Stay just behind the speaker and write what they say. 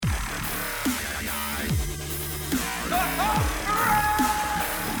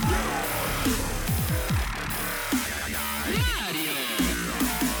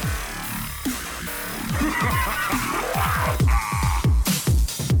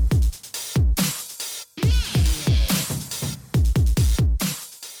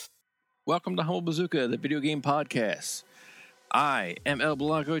Welcome to Humble Bazooka, the video game podcast. I am El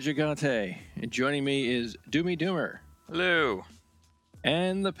Blanco Gigante, and joining me is Doomy Doomer. Hello.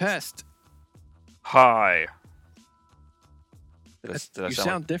 And the Pest. Hi. You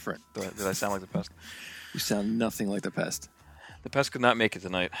sound different. Did I sound like the Pest? You sound nothing like the Pest. The Pest could not make it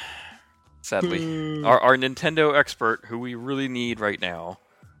tonight, sadly. Our Nintendo expert, who we really need right now,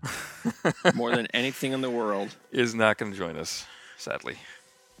 more than anything in the world, is not going to join us, sadly.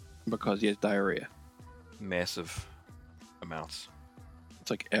 Because he has diarrhea. Massive amounts. It's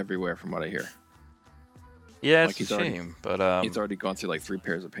like everywhere from what I hear. Yeah, like it's a shame, but he's already gone through like 3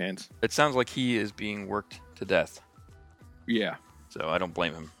 pairs of pants. It sounds like he is being worked to death. Yeah. So I don't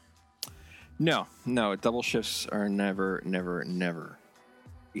blame him. No, double shifts are never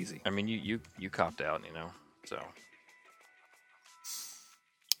easy. I mean, you copped out, so.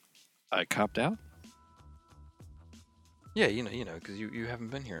 I copped out? Yeah, you know, because you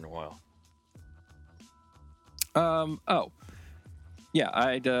haven't been here in a while. Oh. Yeah,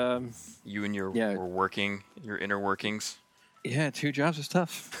 I'd, You and were working, your inner workings. Yeah, 2 jobs is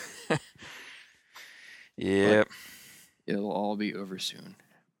tough. Yep. But it'll all be over soon.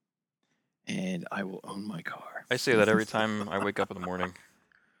 And I will own my car. I say that every time I wake up in the morning.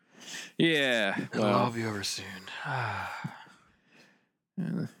 Yeah. It'll all be over soon.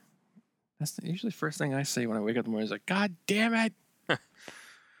 That's usually the first thing I say when I wake up in the morning is like, God damn it! All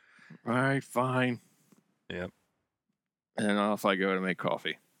right, fine. Yep. And then off I go to make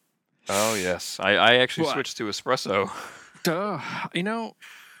coffee. Oh, yes. I actually switched to espresso.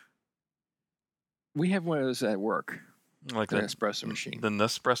 We have one of those at work. Like an espresso machine. The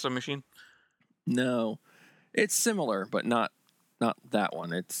Nespresso machine? No. It's similar, but not that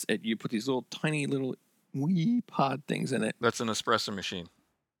one. You put these tiny little wee pod things in it. That's an espresso machine.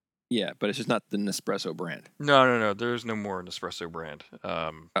 Yeah, but it's just not the Nespresso brand. No. There's no more Nespresso brand.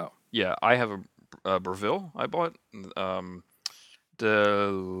 Yeah, I have a Breville I bought.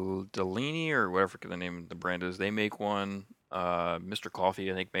 Delaney or whatever the name of the brand is. They make one. Mr.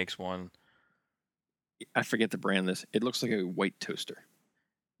 Coffee, I think, makes one. I forget the brand. It looks like a white toaster.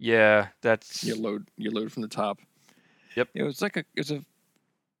 Yeah, that's you load from the top. Yep. I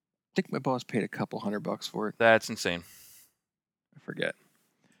think my boss paid a couple $100 for it. That's insane. I forget.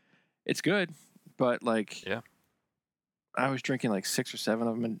 It's good, but yeah. I was drinking 6 or 7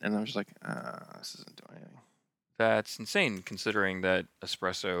 of them, and I was just like, this isn't doing anything. That's insane, considering that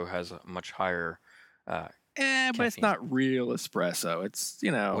espresso has a much higher. But it's not real espresso. It's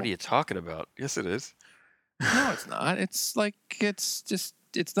What are you talking about? Yes, it is. No, it's not. It's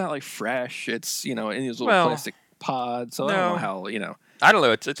not like fresh. It's in these little plastic pods. So I don't know how I don't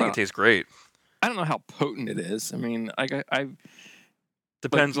know. I think it tastes great. I don't know how potent it is. I mean, I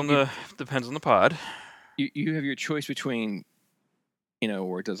depends on the pod. You have your choice between,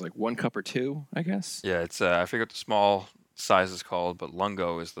 where it does 1 cup or 2, I guess. Yeah, it's I forget what the small size is called, but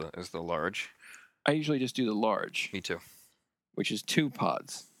Lungo is the large. I usually just do the large. Me too. Which is 2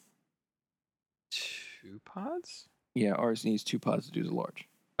 pods. 2 pods? Yeah, ours needs 2 pods to do the large.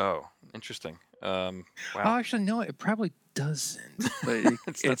 Oh, interesting. Wow. Oh, actually, no, it probably doesn't. But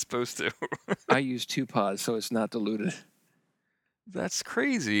it's not supposed to. I use 2 pods, so it's not diluted. That's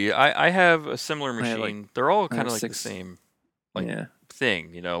crazy. I have a similar machine. They're all kind of the same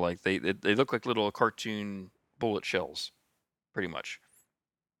thing, they look like little cartoon bullet shells, pretty much.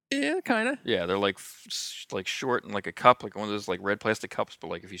 Yeah, kind of. Yeah, they're like short and like a cup, like one of those red plastic cups,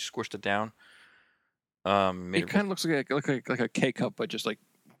 but if you squished it down, it kind of looks like a K cup, but just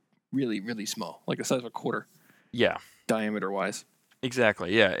really, really small, like the size of a quarter. Yeah, diameter wise.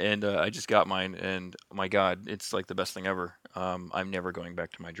 Exactly. Yeah, and I just got mine, and oh my God, it's the best thing ever. I'm never going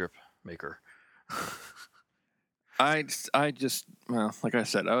back to my drip maker. I just like I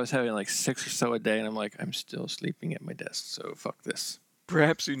said, I was having 6 or so a day, and I'm still sleeping at my desk, so fuck this.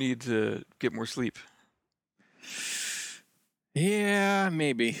 Perhaps you need to get more sleep. Yeah,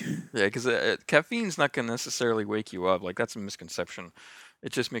 maybe. Yeah, because caffeine's not going to necessarily wake you up. That's a misconception.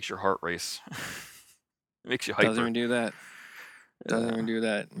 It just makes your heart race. It makes you hyper. Doesn't even do that. Doesn't even do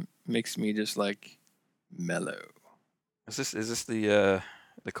that. Makes me just mellow. Is this the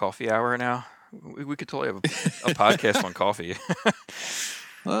coffee hour now? We could totally have a podcast on coffee.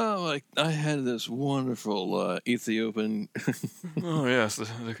 Well, I had this wonderful Ethiopian. Oh yes,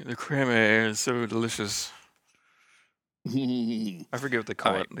 the creme is so delicious. I forget what they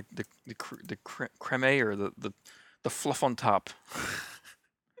call it. The creme or the fluff on top.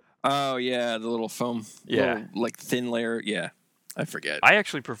 Oh yeah, the little foam. Yeah, little, thin layer. Yeah, I forget. I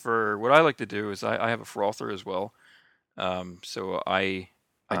actually prefer. What I like to do is I have a frother as well. So I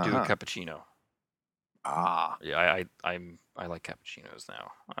do a cappuccino. Ah. Yeah, I like cappuccinos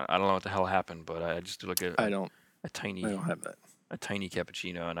now. I don't know what the hell happened, but I just do like I don't tiny have that. a tiny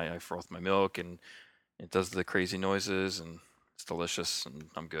cappuccino, and I froth my milk, and it does the crazy noises, and it's delicious, and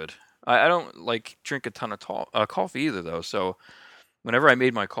I'm good. I don't like drink a ton of coffee either, though. So whenever I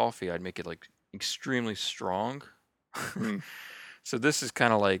made my coffee, I'd make it like extremely strong. Mm. So this is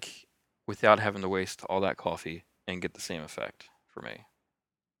kind of like without having to waste all that coffee and get the same effect for me.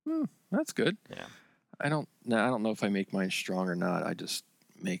 That's good. Yeah. I don't know if I make mine strong or not. I just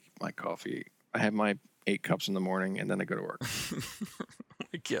make my coffee. I have my 8 cups in the morning, and then I go to work.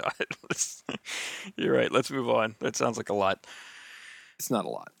 My God. You're right. Let's move on. That sounds like a lot. It's not a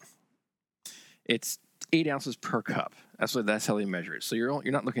lot. It's 8 ounces per cup. That's how they measure it. So you're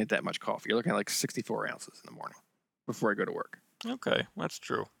not looking at that much coffee. You're looking at like 64 ounces in the morning before I go to work. Okay, that's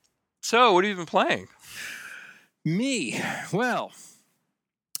true. So, what have you been playing? Me, well,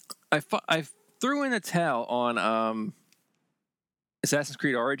 I threw in a towel on Assassin's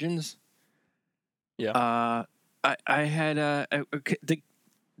Creed Origins. Yeah. I had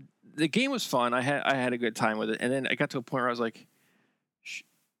the game was fun. I had a good time with it, and then I got to a point where I was like,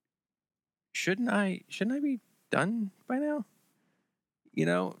 shouldn't I be done by now? You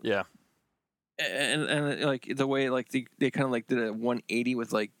know? Yeah. And like the way like they kind of like did a 180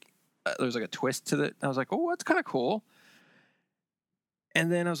 with like there was like a twist to it. I was like, oh, that's kind of cool.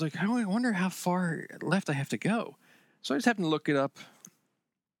 And then I was like, oh, I wonder how far left I have to go. So I just happened to look it up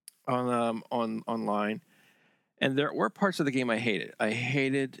on online, and there were parts of the game I hated. I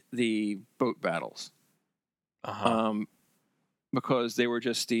hated the boat battles, because they were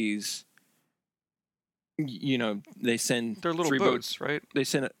just these. You know, they send they're little 3 boats, right? They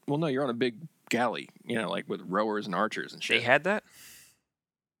send it. Well, no, you're on a big galley. You know, like with rowers and archers and shit. They had that.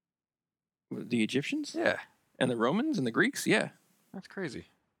 The Egyptians, yeah, and the Romans and the Greeks, yeah. That's crazy.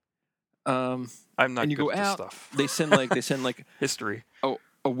 I'm not. And you good go at out. This stuff. They send like history.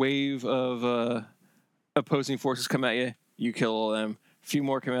 A wave of opposing forces come at you. You kill all them. A few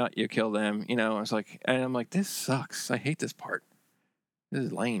more come out. You kill them. You know, I was like, and I'm like, this sucks. I hate this part. This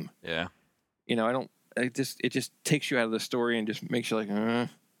is lame. Yeah. You know, I don't. It just takes you out of the story and just makes you like,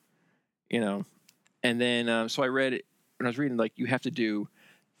 you know. And then so I read it when I was reading, like, you have to do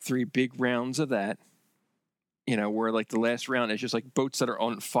 3 big rounds of that. You know, where like the last round is just like boats that are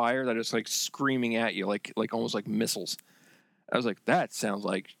on fire that are just like screaming at you, like almost like missiles. I was like, that sounds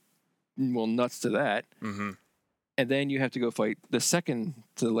like, well, nuts to that. Mm-hmm. And then you have to go fight the second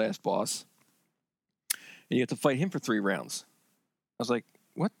to the last boss, and you have to fight him for 3 rounds. I was like,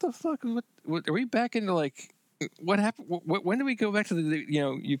 what the fuck? What are we back into like? What happened? When do we go back to the? You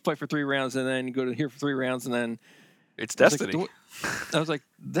know, you fight for 3 rounds and then go to here for 3 rounds and then it's Destiny. I was like,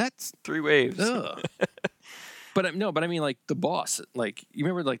 that's 3 waves. But I mean, like the boss. Like, you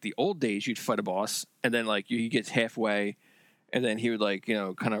remember, like the old days, you'd fight a boss and then like you get halfway, and then he would like, you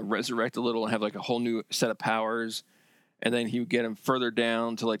know, kind of resurrect a little and have like a whole new set of powers, and then he would get him further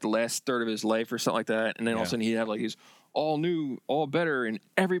down to like the last third of his life or something like that, and then all of a sudden he'd have like his all new, all better, and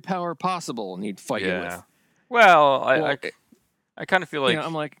every power possible, and he'd fight you with. Well, I kind of feel like, you know,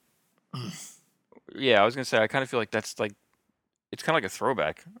 I'm like, yeah, I was gonna say I kind of feel like that's like, it's kind of like a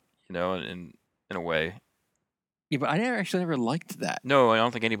throwback, you know, in a way. Yeah, but I never liked that. No, I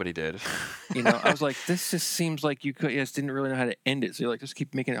don't think anybody did. You know, I was like, this just seems like you just didn't really know how to end it, so you're like, just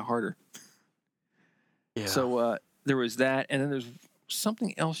keep making it harder. Yeah. So there was that, and then there's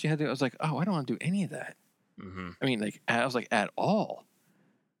something else you had to. I was like, oh, I don't want to do any of that. Mm-hmm. I mean, like, I was like, at all.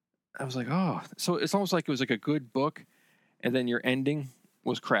 I was like, oh, so it's almost like it was like a good book, and then your ending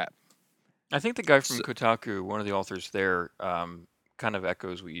was crap. I think the guy from Kotaku, one of the authors there, kind of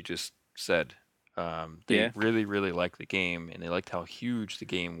echoes what you just said. They really, really liked the game, and they liked how huge the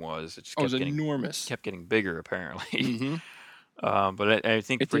game was. It just was enormous. Kept getting bigger, apparently. Mm-hmm. But I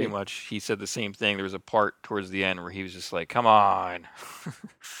think pretty much he said the same thing. There was a part towards the end where he was just like, "Come on,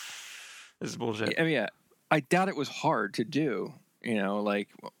 this is bullshit." I mean, yeah, I doubt it was hard to do. You know, like,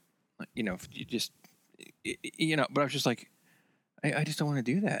 you know, you just, you know. But I was just like, I just don't want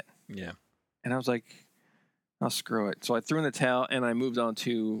to do that. Yeah. And I was like, I'll screw it. So I threw in the towel and I moved on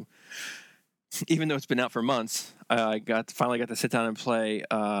to. Even though it's been out for months, I finally got to sit down and play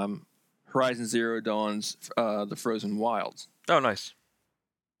Horizon Zero Dawn's The Frozen Wilds. Oh, nice.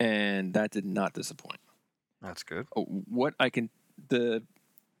 And that did not disappoint. That's good. I think,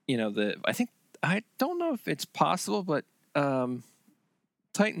 I don't know if it's possible, but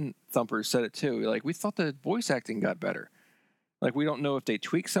Titan Thumpers said it too. Like, we thought the voice acting got better. Like, we don't know if they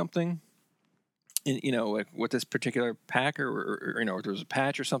tweaked something, you know, like with this particular pack or you know, if there was a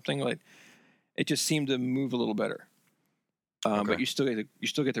patch or something. Like, it just seemed to move a little better. Okay. But you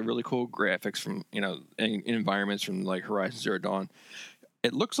still get the really cool graphics from environments from like Horizon Zero Dawn.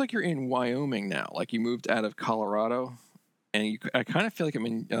 It looks like you're in Wyoming now. Like you moved out of Colorado, and I kind of feel like I'm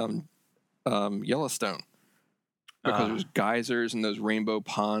in Yellowstone because there's geysers and those rainbow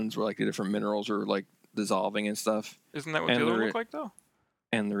ponds where like the different minerals are like dissolving and stuff. Isn't that what the other one looked like though?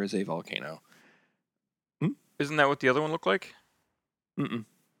 And there is a volcano. Isn't that what the other one looked like? Mm-mm.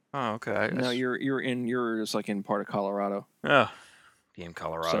 Oh, okay. No, you're just like in part of Colorado. Oh, damn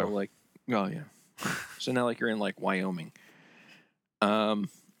Colorado. So like, oh yeah. So now like you're in like Wyoming.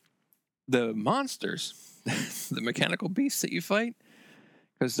 The monsters, the mechanical beasts that you fight,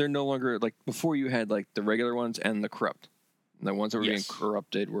 because they're no longer like before. You had like the regular ones and the corrupt. And the ones that were being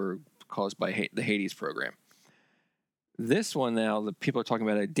corrupted were caused by the Hades program. This one now, the people are talking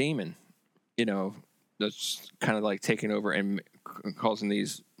about a daemon, that's kind of like taking over and causing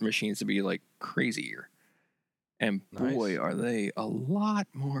these machines to be like crazier. And boy, are they a lot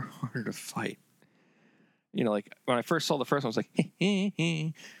more harder to fight. Like when I first saw the first one, I was like,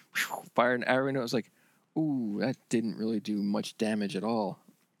 fire an arrow, and it was like, ooh, that didn't really do much damage at all.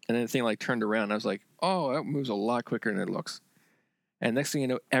 And then the thing like turned around, and I was like, oh, that moves a lot quicker than it looks. And next thing you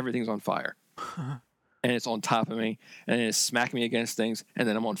know, everything's on fire. And it's on top of me, and it's smacking me against things, and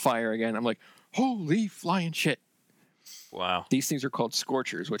then I'm on fire again. I'm like, holy flying shit. Wow. These things are called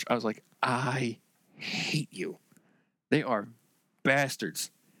scorchers, which I was like, I hate you. They are bastards.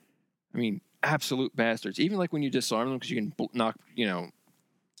 I mean, absolute bastards. Even like when you disarm them, because you can knock, you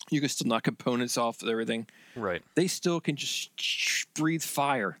can still knock components off of everything. Right. They still can just breathe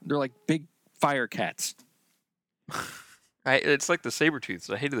fire. They're like big fire cats. It's like the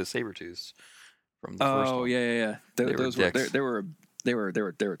Sabertooths. I hated the Sabertooths from the first one. Oh yeah. They were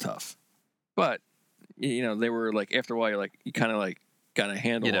tough, but they were like after a while you kind of like got a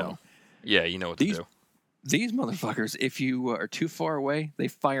handle on them. Yeah, you know what to do. These motherfuckers, if you are too far away, they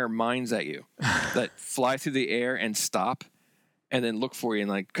fire mines at you that fly through the air and stop, and then look for you and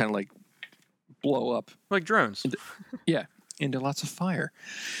like kind of like blow up like drones. Into lots of fire.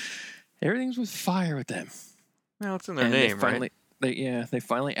 Everything's with fire with them. Well, it's in their name, right? They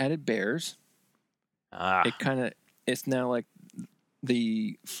finally added bears. It's now like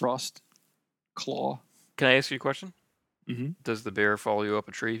the frost claw. Can I ask you a question? Mm-hmm. Does the bear follow you up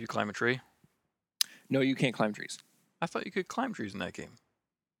a tree if you climb a tree? No, you can't climb trees. I thought you could climb trees in that game.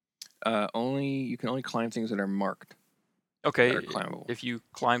 You can only climb things that are marked. Okay, that are climbable. If you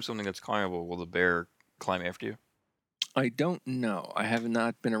climb something that's climbable, will the bear climb after you? I don't know. I have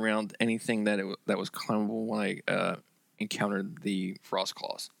not been around anything that was climbable when I encountered the frost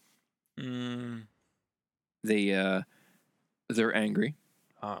claws. They're angry.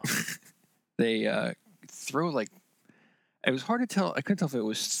 Oh. They throw like it was hard to tell. I couldn't tell if it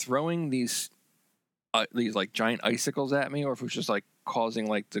was throwing these like giant icicles at me, or if it was just like causing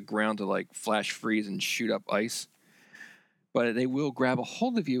like the ground to like flash freeze and shoot up ice. But they will grab a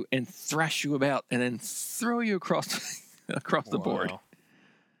hold of you and thrash you about, and then throw you across the board.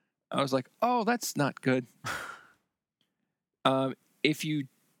 I was like, "Oh, that's not good." If you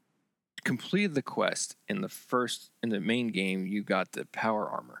completed the quest in the main game, you got the power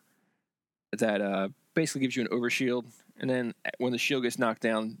armor that basically gives you an overshield, and then when the shield gets knocked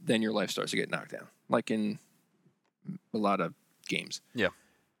down, then your life starts to get knocked down, like in a lot of games. Yeah.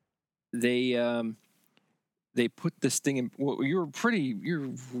 They put this thing in. Well, you were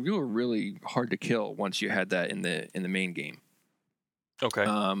really hard to kill once you had that in the main game. Okay.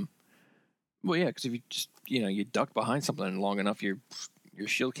 Well, yeah, because if you just you ducked behind something long enough, your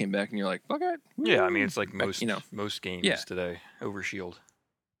shield came back, and you're like, fuck it. Yeah, I mean it's like most games today, overshield.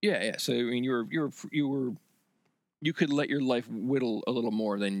 Yeah. So I mean, you could let your life whittle a little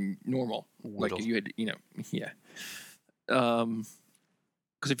more than normal. Like if you had,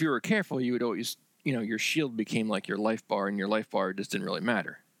 because if you were careful, you would always, your shield became like your life bar, and your life bar just didn't really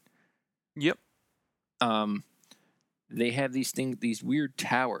matter. Yep. They have these weird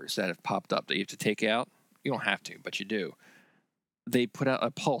towers that have popped up that you have to take out. You don't have to, but you do. They put out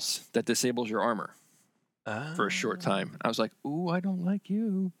a pulse that disables your armor for a short time. I was like, ooh, I don't like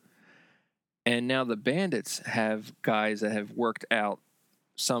you. And now the bandits have guys that have worked out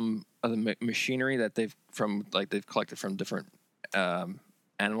some of the machinery that they've collected from different animal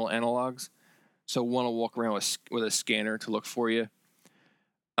analogs. So one will walk around with a scanner to look for you.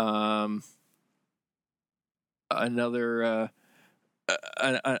 Another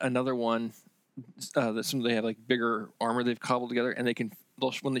one. They have like bigger armor they've cobbled together, and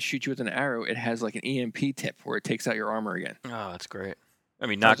when they shoot you with an arrow, it has like an EMP tip where it takes out your armor again. Oh, that's great. I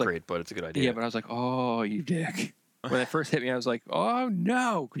mean, not great, but it's a good idea. Yeah, but I was like, oh, you dick. When it first hit me, I was like, "Oh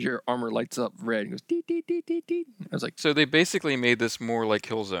no!" Because your armor lights up red and goes deet deet deet deet deet. I was like, So they basically made this more like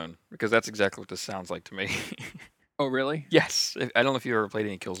Killzone, because that's exactly what this sounds like to me. "Oh really?" Yes. I don't know if you ever played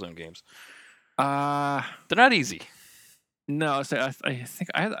any Killzone games. Uh They're not easy. No, so I think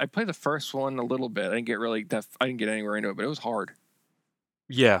I played the first one a little bit. I didn't get really I didn't get anywhere into it, but it was hard.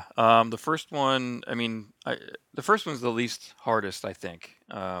 Yeah. The first one, I mean, the first one's the least hardest, I think.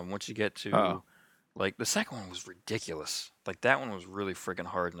 Once you get to like the second one was ridiculous. Like that one was really freaking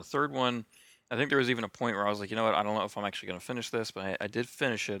hard, and the third one, I think there was even a point where I was like, you know what, I don't know if I'm actually going to finish this, but I did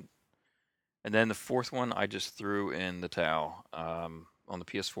finish it. And then the fourth one, I just threw in the towel on the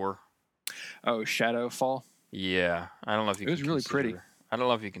PS4. Oh, Shadowfall. Yeah, I don't know if you. It was really pretty. I don't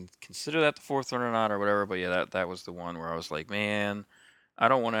know if you can consider that the fourth one or not or whatever, but yeah, that was the one where I was like, man, I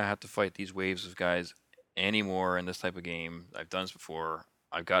don't want to have to fight these waves of guys anymore in this type of game. I've done this before.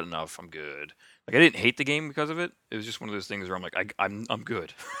 I've got enough. I'm good. Like I didn't hate the game because of it. It was just one of those things where I'm like, I'm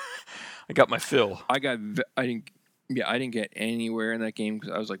good. I got my fill. I didn't get anywhere in that game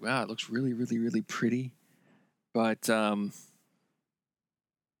because I was like, wow, it looks really, really, really pretty, but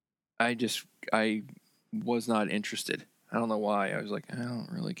I was not interested. I don't know why. I was like, I don't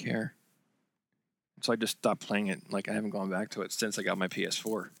really care. So I just stopped playing it. Like I haven't gone back to it since I got my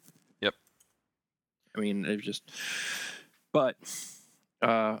PS4. Yep. I mean, it was just, but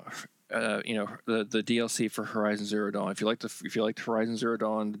you know, the DLC for Horizon Zero Dawn. If you liked Horizon Zero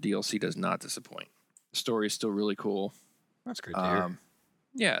Dawn, the DLC does not disappoint. The story is still really cool. That's great to hear.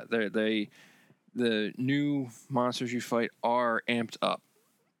 Yeah, the new monsters you fight are amped up.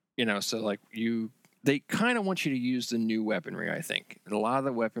 You know, so like they kind of want you to use the new weaponry. I think and a lot of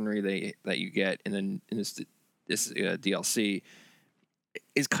the weaponry that you get in this DLC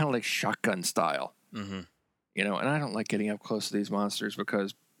is kind of like shotgun style. Mm-hmm. You know, and I don't like getting up close to these monsters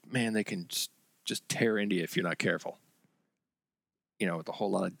because man, they can just tear into you if you're not careful. You know, with a whole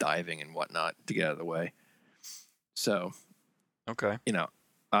lot of diving and whatnot to get out of the way. So, okay, you know,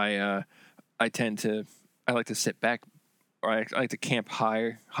 I like to sit back. Or I like to camp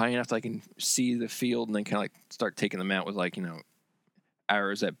high enough that I can see the field and then kind of like start taking them out with like, you know,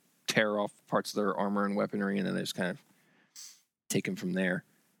 arrows that tear off parts of their armor and weaponry, and then they just kind of take them from there.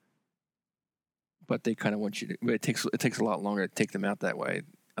 But they kind of want you to. It takes a lot longer to take them out that way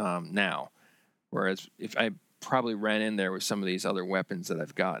now. Whereas if I probably ran in there with some of these other weapons that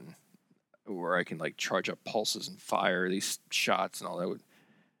I've gotten, where I can like charge up pulses and fire these shots and all that.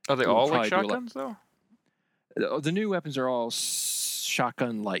 Are they all like shotguns though? The new weapons are all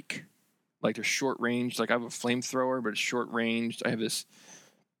shotgun-like. Like they're short range. Like I have a flamethrower, but it's short ranged. I have this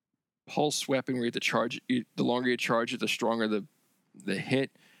pulse weapon where you have to charge it. The longer you charge it, the stronger the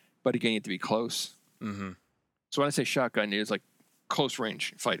hit. But again, you have to be close. Mm-hmm. So when I say shotgun, it's like close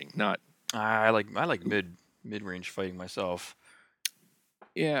range fighting, not. I like mid range fighting myself.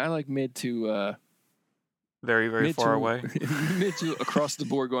 Yeah, I like mid to. Very far away. Mid to across the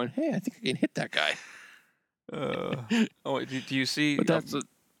board, going, hey, I think I can hit that guy. Do you see? But that's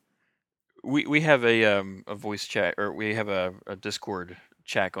we have a voice chat, or we have a Discord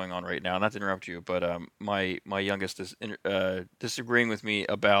chat going on right now. Not to interrupt you, but my youngest is disagreeing with me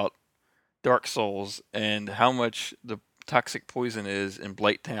about Dark Souls and how much the toxic poison is in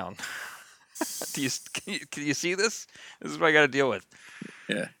Blight Town. Can you see this? This is what I got to deal with.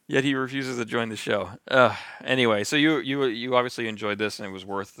 Yeah. Yet he refuses to join the show. Anyway, so you obviously enjoyed this, and it was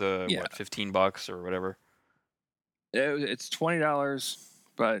worth what, $15 or whatever. It's $20,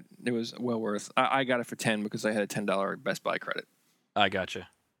 but it was well worth. I got it for $10 because I had a $10 Best Buy credit. I gotcha.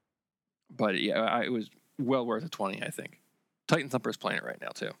 But yeah, it was well worth $20. I think Titan Thumper is playing it right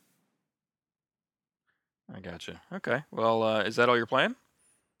now too. I gotcha. Okay. Well, is that all you're playing?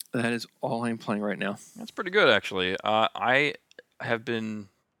 That is all I'm playing right now. That's pretty good, actually. I have been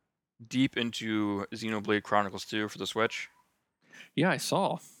deep into Xenoblade Chronicles 2 for the Switch. Yeah, I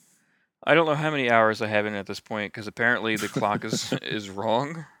saw. I don't know how many hours I have in at this point because apparently the clock is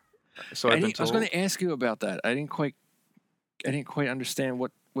wrong. So I was going to ask you about that. I didn't quite understand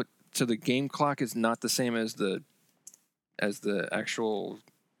what. So the game clock is not the same as the actual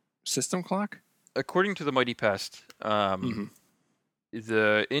system clock. According to the Mighty Pest, the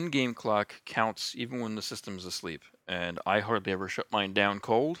in-game clock counts even when the system's asleep, and I hardly ever shut mine down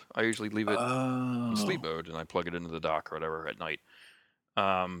cold. I usually leave it in sleep mode, and I plug it into the dock or whatever at night.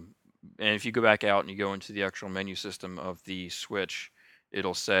 And if you go back out and you go into the actual menu system of the Switch,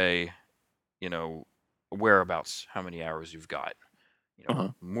 it'll say, you know, whereabouts, how many hours you've got. You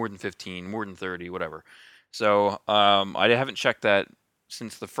know, more than 15, more than 30, whatever. So I haven't checked that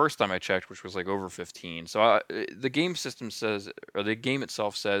since the first time I checked, which was like over 15. So the game system says, or the game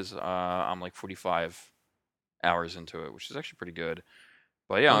itself says, I'm like 45 hours into it, which is actually pretty good.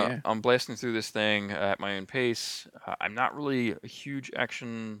 But yeah, I'm blasting through this thing at my own pace. I'm not really a huge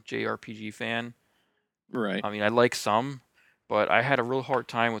action JRPG fan. Right. I mean, I like some, but I had a real hard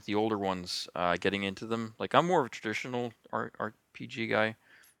time with the older ones getting into them. Like, I'm more of a traditional RPG guy,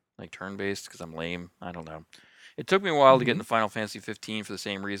 like turn-based, because I'm lame. I don't know. It took me a while to get into Final Fantasy 15 for the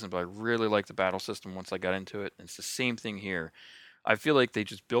same reason, but I really liked the battle system once I got into it. And it's the same thing here. I feel like they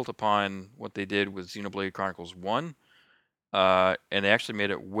just built upon what they did with Xenoblade Chronicles 1. And they actually made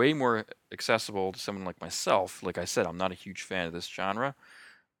it way more accessible to someone like myself. Like I said, I'm not a huge fan of this genre.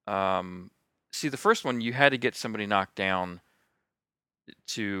 See, the first one, you had to get somebody knocked down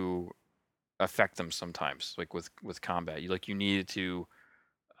to affect them sometimes, like with combat. You needed to,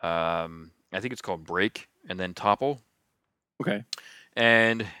 I think it's called break and then topple. Okay.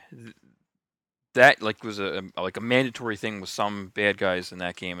 And that was a mandatory thing with some bad guys in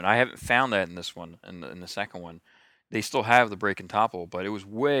that game, and I haven't found that in this one. In the second one, they still have the break and topple, but it was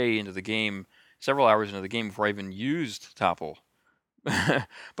way into the game, several hours into the game before I even used topple. But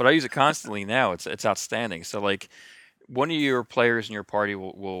I use it constantly now. It's outstanding. So like, one of your players in your party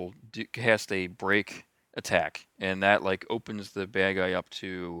will cast a break attack, and that like opens the bad guy up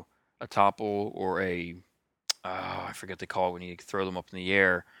to a topple or a I forget they call it when you throw them up in the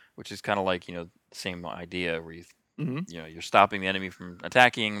air, which is kind of like the same idea where you're stopping the enemy from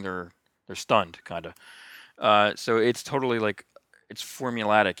attacking. They're stunned, kind of. So it's totally like it's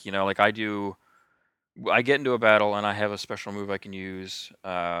formulatic. Like I get into a battle and I have a special move I can use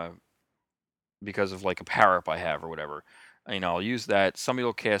because of like a power up I have or whatever. I'll use that. Somebody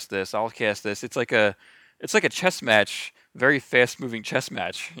will cast this. I'll cast this. It's like a chess match, very fast moving chess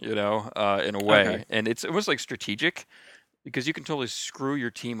match, in a way. Okay. And it's almost like strategic because you can totally screw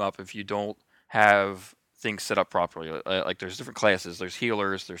your team up if you don't have things set up properly. Like there's different classes. There's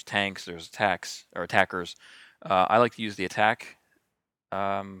healers, there's tanks, there's attackers. I like to use the attack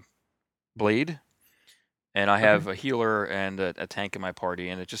blade. And I have a healer and a tank in my party,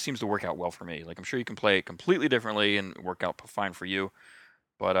 and it just seems to work out well for me. Like I'm sure you can play it completely differently and work out fine for you.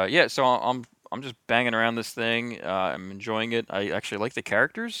 But yeah, so I'm just banging around this thing. I'm enjoying it. I actually like the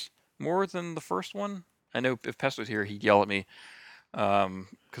characters more than the first one. I know if Pest was here, he'd yell at me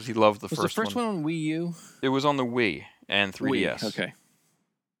because he loved the first one. Was the first one on Wii U? It was on the Wii and 3DS. Wii.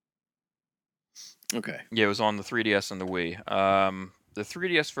 Okay. Yeah, it was on the 3DS and the Wii. The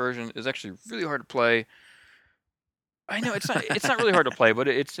 3DS version is actually really hard to play. I know it's not really hard to play, but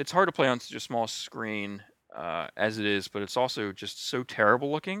it's hard to play on such a small screen as it is. But it's also just so terrible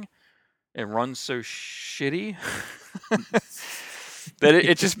looking and runs so shitty that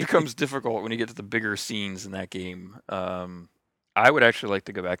it just becomes difficult when you get to the bigger scenes in that game. I would actually like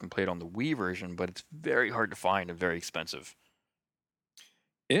to go back and play it on the Wii version, but it's very hard to find and very expensive.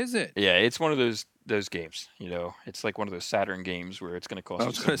 Is it? Yeah, it's one of those games. It's like one of those Saturn games where it's going to cost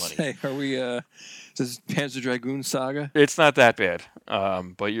you some money. I was going to say, are we? Is Panzer Dragoon Saga? It's not that bad,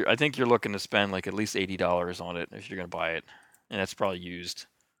 but I think you're looking to spend like at least $80 on it if you're going to buy it, and that's probably used.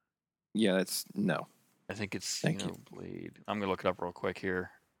 Yeah, that's no. I think it's Blade. I'm going to look it up real quick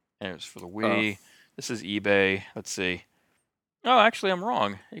here, and it's for the Wii. This is eBay. Let's see. Oh, actually, I'm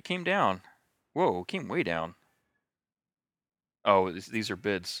wrong. It came down. Whoa, it came way down. Oh, these are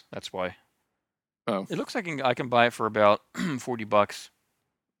bids. That's why. Oh. It looks like I can buy it for about $40.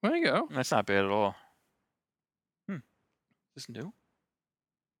 There you go. That's not bad at all. Is this new?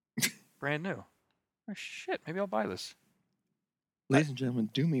 Brand new. Oh, shit. Maybe I'll buy this. Ladies and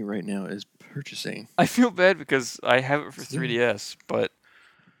gentlemen, Doomy right now is purchasing. I feel bad because I have it for 3DS, but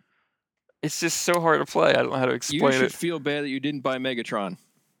it's just so hard to play. I don't know how to explain it. You should feel bad that you didn't buy Megatron.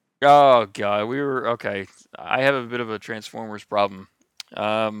 Oh, God. Okay. I have a bit of a Transformers problem.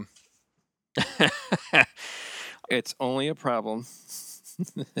 It's only a problem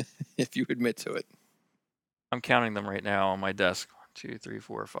if you admit to it. I'm counting them right now on my desk. 1, 2, 3,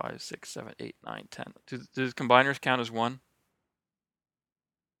 4, 5, 6, 7, 8, 9, 10. Does combiners count as one?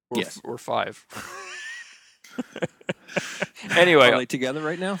 Yes. Or 5. Anyway. Are they together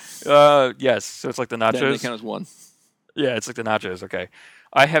right now? Yes. So it's like the nachos. Then they count as one. Yeah, it's like the nachos. Okay.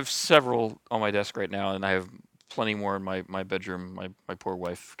 I have several on my desk right now, and I have plenty more in my bedroom. My poor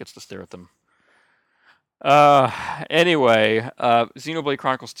wife gets to stare at them. Anyway, Xenoblade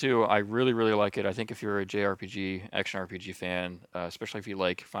Chronicles 2, I really, really like it. I think if you're a JRPG, action RPG fan, especially if you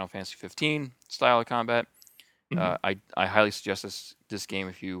like Final Fantasy 15 style of combat, I highly suggest this game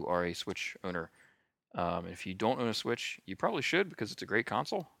if you are a Switch owner. If you don't own a Switch, you probably should because it's a great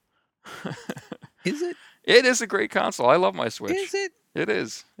console. Is it? It is a great console. I love my Switch. Is it? It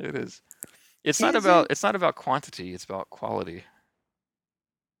is. It is. It's not about quantity. It's about quality.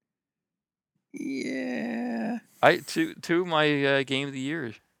 Yeah. Two of my game of the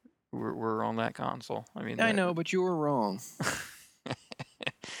year were on that console. I mean, I know, but you were wrong.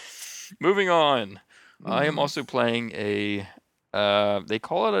 Moving on. I am also playing a. They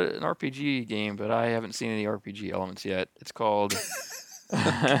call it an RPG game, but I haven't seen any RPG elements yet. It's called.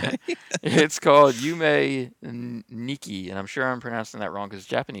 It's called Yume Nikki, and I'm sure I'm pronouncing that wrong because it's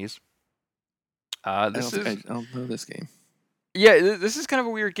Japanese. I don't know this game. Yeah, this is kind of a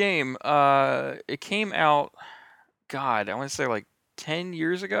weird game. It came out, God, I want to say like 10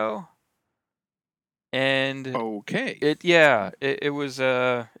 years ago. And okay, it was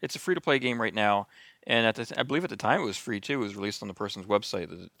it's a free to play game right now, and I believe at the time it was free too. It was released on the person's website,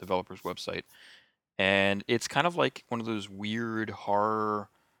 the developer's website, and it's kind of like one of those weird horror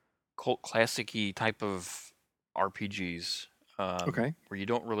cult classic-y type of RPGs. Okay. Where you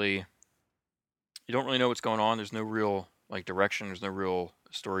don't really know what's going on. There's no real like direction. There's no real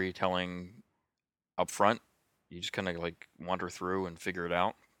storytelling up front. You just kind of like wander through and figure it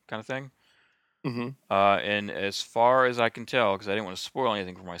out, kind of thing. Mm-hmm. And as far as I can tell, because I didn't want to spoil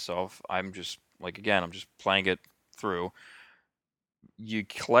anything for myself, I'm just I'm just playing it through. You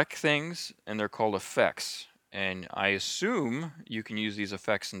collect things, and they're called effects, and I assume you can use these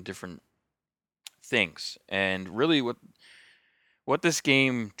effects in different things. And really, what this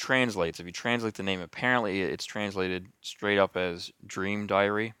game translates, if you translate the name, apparently it's translated straight up as Dream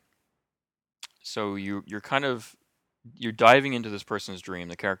Diary. So you're diving into this person's dream,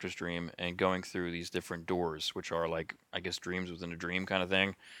 the character's dream, and going through these different doors, which are like, I guess, dreams within a dream kind of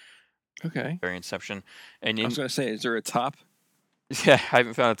thing. Okay. Very Inception. And I was going to say, is there a top? Yeah, I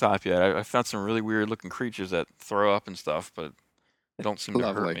haven't found a top yet. I found some really weird looking creatures that throw up and stuff, but they don't seem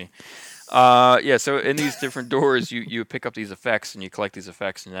to hurt me. Yeah, so in these different doors, you pick up these effects and you collect these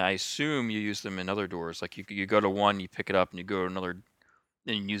effects, and I assume you use them in other doors. Like you go to one, you pick it up, and you go to another,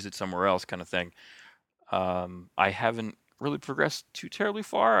 and you use it somewhere else, kind of thing. I haven't really progressed too terribly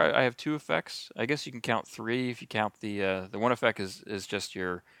far. I have 2 effects. I guess you can count 3 if you count the one effect is just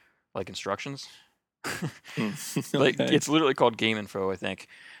your like instructions. Like Okay. it's literally called game info, I think.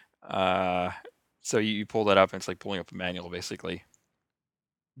 So you pull that up and it's like pulling up a manual basically.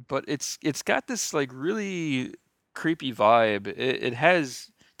 But it's got this like really creepy vibe. It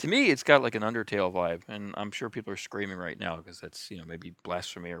has, to me, it's got like an Undertale vibe, and I'm sure people are screaming right now because that's maybe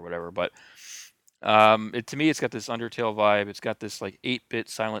blasphemy or whatever. But to me, it's got this Undertale vibe. It's got this like 8-bit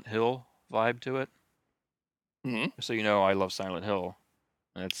Silent Hill vibe to it. Mm-hmm. So I love Silent Hill.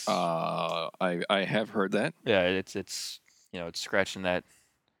 It's I have heard that. Yeah, it's scratching that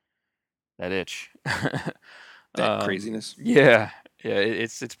itch. That craziness. Yeah,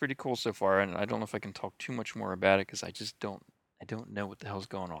 it's pretty cool so far, and I don't know if I can talk too much more about it because I don't know what the hell's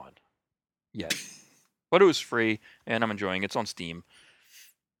going on yet. But it was free, and I'm enjoying it. It's on Steam.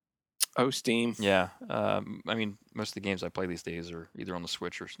 Oh, Steam. Yeah. I mean, most of the games I play these days are either on the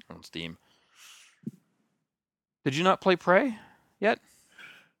Switch or on Steam. Did you not play Prey yet?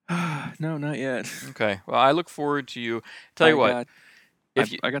 No, not yet. Okay. Well, I look forward to you. Tell you what.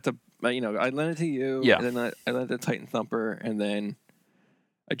 I got to, I lent it to you. Yeah. And then I lent it to Titan Thumper, and then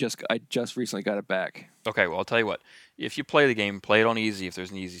I just recently got it back. Okay. Well, I'll tell you what. If you play the game, play it on easy if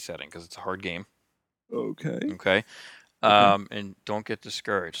there's an easy setting because it's a hard game. Okay. Okay. And don't get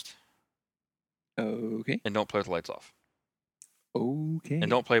discouraged. Okay. And don't play with the lights off. Okay. And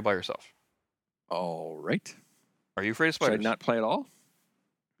don't play by yourself. All right. Are you afraid of spiders? Should I not play at all?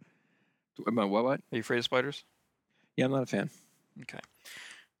 What? Are you afraid of spiders? Yeah, I'm not a fan. Okay.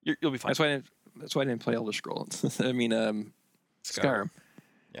 You'll be fine. That's why I didn't play Elder Scrolls. I mean, Skyrim.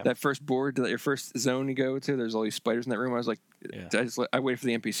 Yeah. That first board, your first zone you go to, there's all these spiders in that room. I was like, I waited for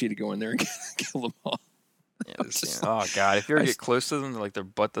the NPC to go in there and kill them all. Yeah, oh God! If you ever get close to them, like their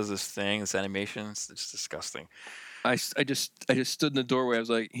butt does this thing, this animation, it's disgusting. I just stood in the doorway. I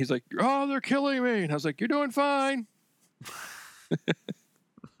was like, he's like, oh, they're killing me, and I was like, you're doing fine.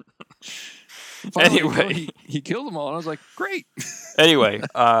 Finally, anyway, he killed them all, and I was like, great. Anyway,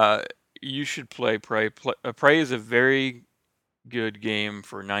 you should play Prey. Prey is a very good game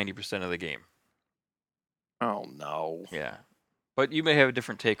for 90% of the game. Oh no. Yeah. But you may have a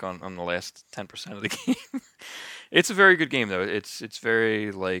different take on the last 10% of the game. It's a very good game though. It's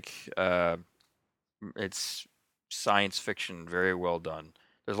very like it's science fiction, very well done.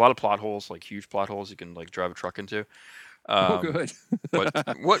 There's a lot of plot holes, like huge plot holes you can like drive a truck into. Good.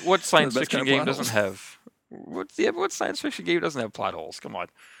 But what science fiction game doesn't have what science fiction game doesn't have plot holes? Come on.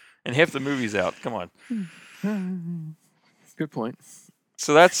 And half the movie's out. Come on. Good point.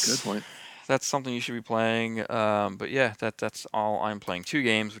 So that's good point. That's something you should be playing. But yeah, that's all I'm playing. 2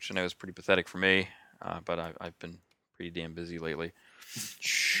 games, which I know is pretty pathetic for me. But I've been pretty damn busy lately.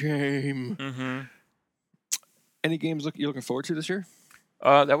 Shame. Mm-hmm. Any games you're looking forward to this year?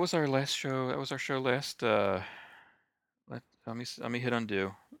 That was our last show. That was our show last. Let me hit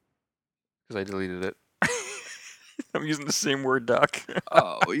undo because I deleted it. I'm using the same Word doc.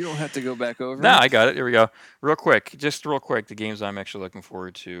 Oh, you don't have to go back over. No, I got it. Here we go. Real quick, the games I'm actually looking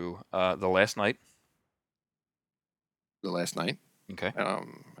forward to. The Last Night. The Last Night. Okay. I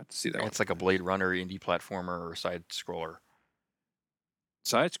have to see that one. It's like a Blade Runner indie platformer or side scroller.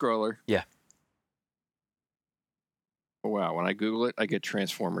 Side scroller. Yeah. Oh, wow. When I Google it, I get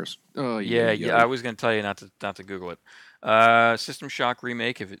Transformers. Oh, yeah. I was going to tell you not to Google it. System Shock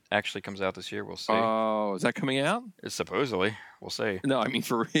remake, if it actually comes out this year, we'll see. Oh, is that coming out? It's supposedly. We'll see. No, I mean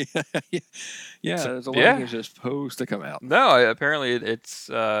for real. Yeah, there's a lot of games that are supposed to come out. No, apparently it's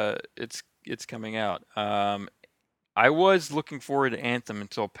coming out. I was looking forward to Anthem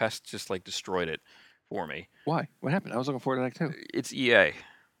until Pest just like destroyed it for me. Why? What happened? I was looking forward to that too. It's EA.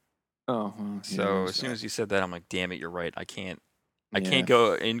 Oh, well, so as soon as you said that, I'm like, damn it, you're right. I can't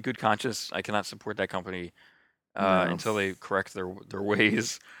go in good conscience. I cannot support that company until they correct their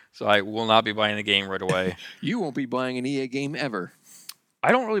ways. So I will not be buying the game right away. You won't be buying an EA game ever.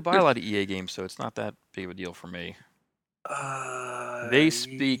 I don't really buy a lot of EA games, so it's not that big of a deal for me. They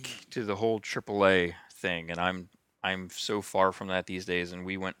speak to the whole AAA thing, and I'm so far from that these days, and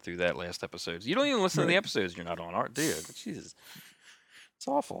we went through that last episode. You don't even listen to the episodes you're not on, do you? Jesus. It's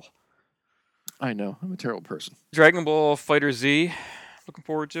awful. I know. I'm a terrible person. Dragon Ball Fighter Z. Looking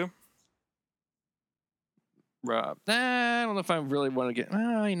forward to. Rob. I don't know if I really want to get...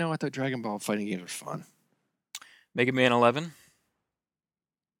 you know what? The Dragon Ball fighting games are fun. Mega Man 11.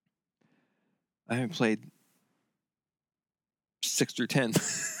 I haven't played 6 through 10.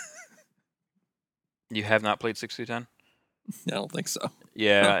 You have not played 6 through 10? I don't think so.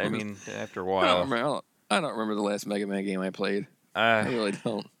 Yeah, I mean, after a while. I don't remember the last Mega Man game I played. I really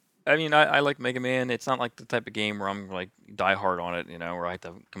don't. I mean, I like Mega Man. It's not like the type of game where I'm like die hard on it, where I have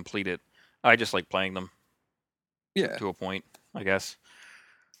to complete it. I just like playing them. Yeah. To a point, I guess.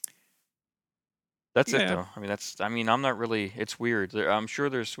 That's it, though. I'm not really... It's weird. I'm sure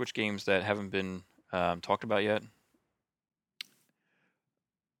there's Switch games that haven't been talked about yet.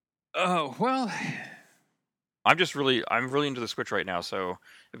 Oh, well... I'm really into the Switch right now, so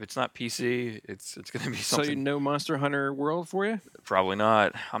if it's not PC, it's going to be something... So you know Monster Hunter World for you? Probably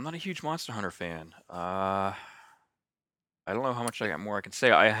not. I'm not a huge Monster Hunter fan. I don't know how much more I can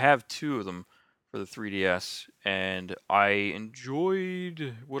say. I have 2 of them for the 3DS, and I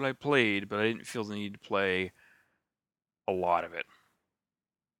enjoyed what I played, but I didn't feel the need to play a lot of it.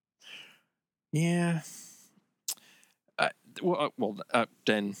 Yeah.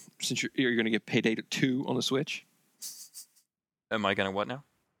 Then since you're going to get Payday 2 on the Switch, am I going to what now?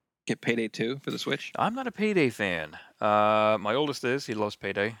 Get Payday 2 for the Switch. I'm not a Payday fan. My oldest is. He loves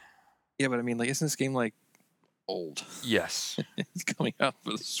Payday. Yeah, but I mean, isn't this game old? Yes. It's coming out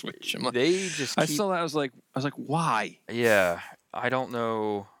for the Switch. I saw that. I was like, why? Yeah, I don't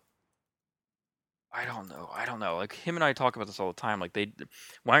know. Like him and I talk about this all the time. Like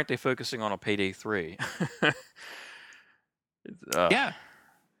why aren't they focusing on a Payday 3? Yeah.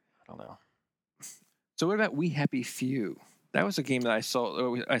 I don't know. So what about We Happy Few? That was a game that I saw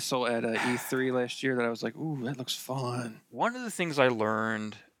at E3 last year that I was like, ooh, that looks fun. One of the things I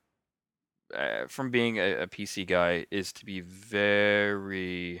learned from being a PC guy is to be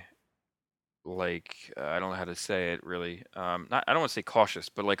very, I don't know how to say it really. I don't want to say cautious,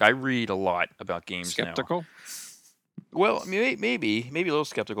 but I read a lot about games Skeptical? now. Well, maybe a little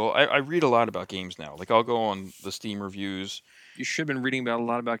skeptical. I read a lot about games now. I'll go on the Steam reviews. You should have been reading a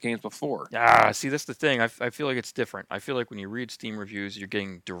lot about games before. See, that's the thing. I feel like it's different. I feel like when you read Steam reviews, you're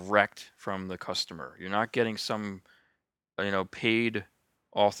getting direct from the customer. You're not getting some, paid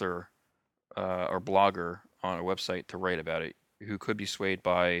author or blogger on a website to write about it who could be swayed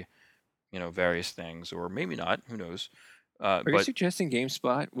by, various things, or maybe not. Who knows? Are you suggesting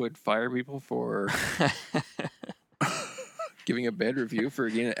GameSpot would fire people for giving a bad review for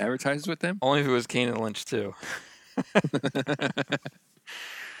a game that advertises with them? Only if it was Kane and Lynch too.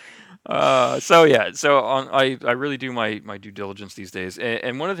 I really do my due diligence these days,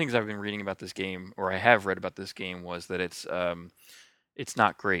 and one of the things I've been reading about this game, or I have read about this game, was that it's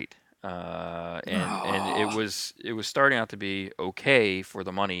not great, and it was starting out to be okay for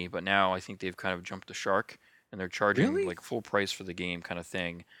the money, but now I think they've kind of jumped the shark and they're charging full price for the game kind of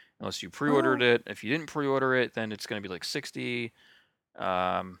thing, unless you pre-ordered it. If you didn't pre-order it, then it's going to be $60.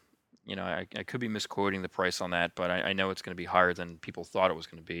 I could be misquoting the price on that, but I know it's going to be higher than people thought it was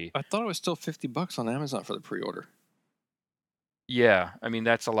going to be. I thought it was still $50 on Amazon for the pre-order. Yeah, I mean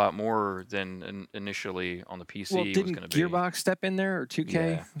that's a lot more than initially on the Well, PC was going didn't to be. Gearbox step in there or 2K?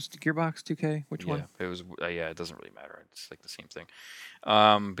 Yeah, Was it Gearbox 2K? Which yeah, one? it was. Yeah, it doesn't really matter. It's like the same thing.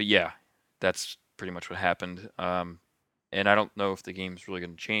 But yeah, that's pretty much what happened. And I don't know if the game's really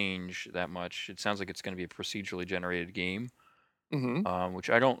going to change that much. It sounds like it's going to be a procedurally generated game, Mm-hmm. which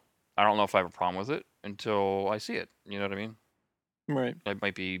I don't know if I have a problem with it until I see it. You know what I mean? Right. It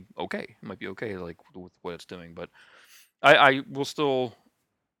might be okay. It might be okay, like with what it's doing. But I will still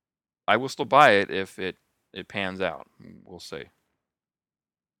buy it if it pans out. We'll see.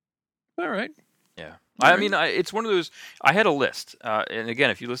 All right. Yeah. All I right. mean, it's one of those. I had a list, and again,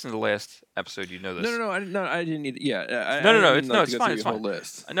 if you listen to the last episode, you know this. No. I didn't. No, I didn't need. Yeah. No, I no, no. didn't mean It's no, like to it's go fine. through It's your whole fine.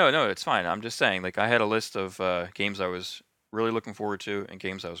 list. No, it's fine. I'm just saying, like, I had a list of games I was really looking forward to and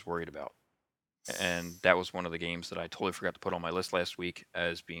games I was worried about, and that was one of the games that I totally forgot to put on my list last week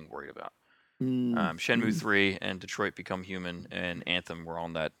as being worried about. Shenmue 3 and Detroit Become Human and Anthem were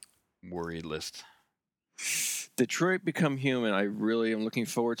on that worried list. Detroit Become Human, I really am looking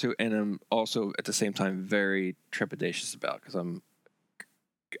forward to, and I'm also at the same time very trepidatious about because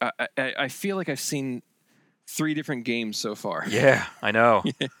I feel like I've seen 3 different games so far. Yeah, I know.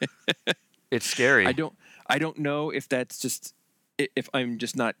 It's scary. I don't know if that's just if I'm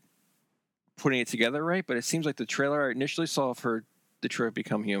just not putting it together right, but it seems like the trailer I initially saw for Detroit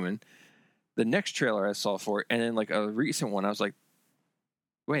Become Human, the next trailer I saw for it, and then like a recent one, I was like,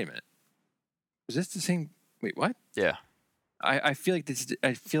 wait a minute, is this the same? Wait, what? Yeah. I feel like this.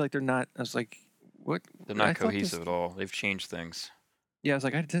 I feel like they're not. I was like, what? They're not cohesive at all. They've changed things. Yeah, I was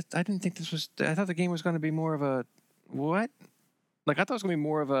like, I didn't think this was. I thought the game was going to be more of a what? Like I thought it was going to be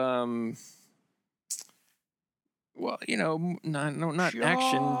more of a. Well, not Sean!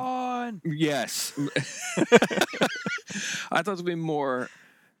 action. Yes. I thought it was going to be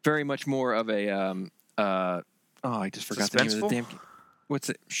very much more of a. I just forgot the name of the damn. What's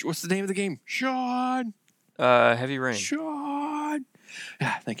the name of the game? Sean. Heavy Rain. Sean.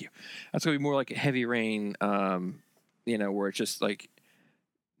 Yeah, thank you. That's gonna be more like a Heavy Rain. Where it's just like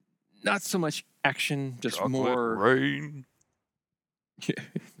not so much action, just Chocolate more rain.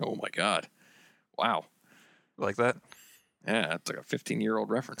 Oh my god! Wow. Like that? Yeah, that's like a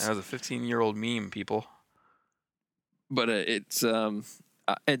 15-year-old reference. That was a 15-year-old meme, people. But it's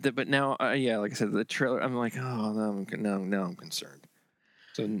but now yeah, like I said, the trailer. I'm like, oh no, I'm concerned.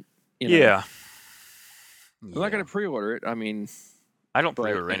 So yeah. I'm not gonna pre-order it. I mean, I don't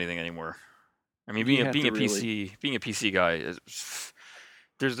pre-order anything anymore. I mean, being a PC guy,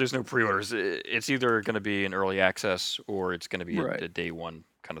 there's no pre-orders. It's either going to be an early access or it's going to be a day one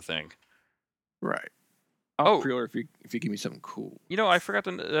kind of thing. Right. I'll pre-order if you give me something cool. I forgot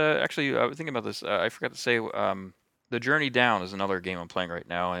to actually. I was thinking about this. I forgot to say, The Journey Down is another game I'm playing right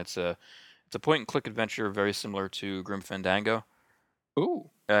now, and it's a point-and-click adventure very similar to Grim Fandango.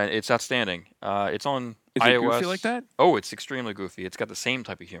 Ooh. It's outstanding. It's on Is iOS. It goofy like that? Oh, it's extremely goofy. It's got the same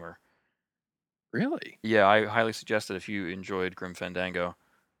type of humor. Really? Yeah, I highly suggest it if you enjoyed Grim Fandango.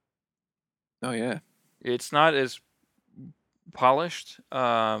 Oh yeah. It's not as polished,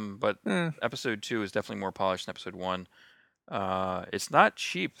 but episode 2 is definitely more polished than episode 1. It's not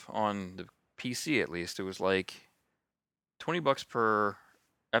cheap on the PC, at least. It was like $20 per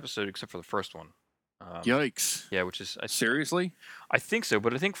episode, except for the first one. Yikes! Yeah, which is seriously. I think so,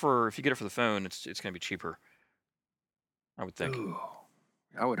 but I think if you get it for the phone, it's going to be cheaper. I would think. Ooh,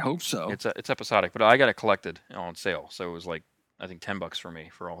 I would hope so. It's episodic, but I got it collected on sale, so it was like I think $10 for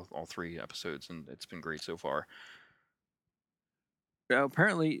me for all 3 episodes, and it's been great so far.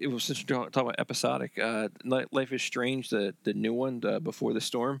 Apparently, it was since you're talking about episodic. Life is Strange, the new one, Before the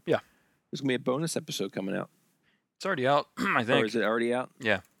Storm. Yeah, there's gonna be a bonus episode coming out. It's already out, I think. Or is it already out?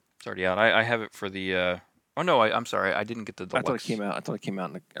 Yeah, it's already out. I have it for the. Oh no, I'm sorry, I didn't get the deluxe. I thought it came out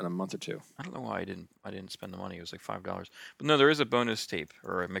in a month or two. I don't know why I didn't spend the money. It was like $5. But no, there is a bonus tape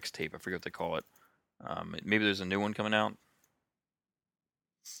or a mixtape. I forget what they call it. Maybe there's a new one coming out.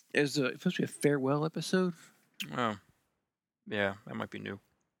 Is it supposed to be a farewell episode? Oh, yeah, that might be new.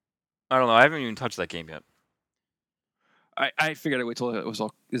 I don't know. I haven't even touched that game yet. I figured I'd wait till it was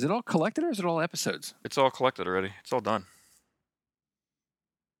all. Is it all collected or is it all episodes? It's all collected already. It's all done.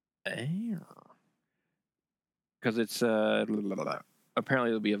 Because it's apparently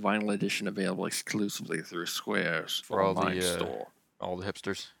there'll be a vinyl edition available exclusively through Square's for online store. All the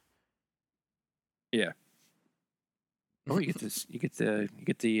hipsters. Yeah. Oh, you get this. You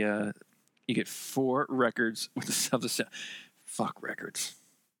get 4 records with the sound. Fuck records.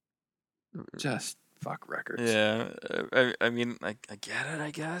 Just fuck records. Yeah, I mean, I get it. I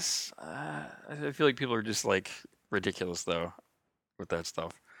guess. I feel like people are just like ridiculous though with that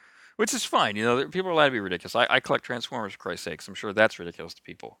stuff. Which is fine. People are allowed to be ridiculous. I collect Transformers, for Christ's sakes. I'm sure that's ridiculous to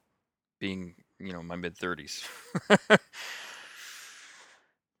people, being, my mid-30s.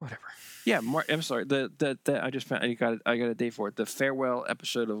 Whatever. Yeah, I'm sorry. I just found I got a date for it. The farewell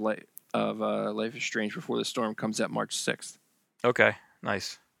episode of Life is Strange Before the Storm comes out March 6th. Okay,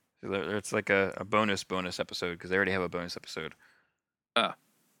 nice. It's like a bonus episode because they already have a bonus episode. It's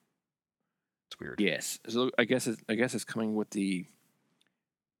weird. Yes, so I guess it's coming with the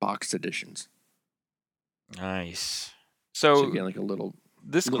boxed editions. Nice. So you get like a little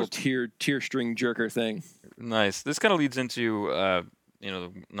tier string jerker thing. Nice. This kind of leads into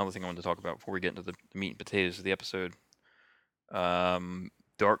another thing I wanted to talk about before we get into the meat and potatoes of the episode.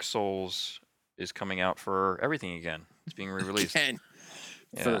 Dark Souls is coming out for everything again. It's being re-released.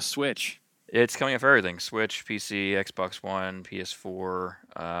 For the Switch. It's coming out for everything. Switch, PC, Xbox One, PS4.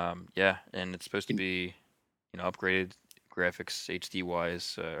 And it's supposed to be, upgraded graphics,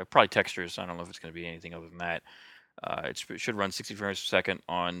 HD-wise. Probably textures. I don't know if it's going to be anything other than that. It should run 60 frames per second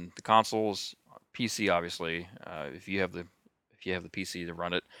on the consoles. PC, obviously, if you have the PC to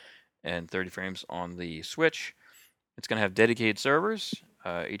run it, and 30 frames on the Switch. It's going to have dedicated servers,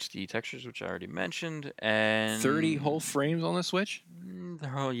 HD textures, which I already mentioned, and 30 whole frames on the Switch.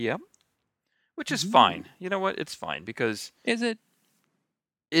 Yeah, which is fine. You know what? It's fine because is it?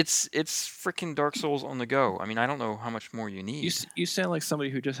 It's freaking Dark Souls on the go. I mean, I don't know how much more you need. You sound like somebody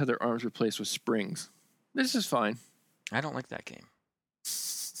who just had their arms replaced with springs. This is fine. I don't like that game.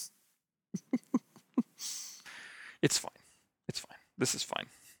 It's fine. It's fine. This is fine.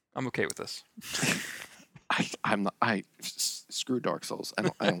 I'm okay with this. I'm not. Screw Dark Souls. I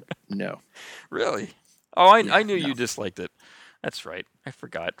don't know. Really? Oh, I knew you disliked it. That's right. I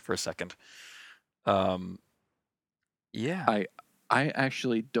forgot for a second. Yeah. I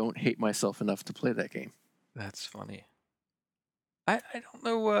actually don't hate myself enough to play that game. That's funny. I don't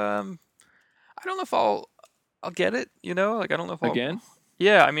know. I don't know if I'll get it. I don't know if I'll. Again?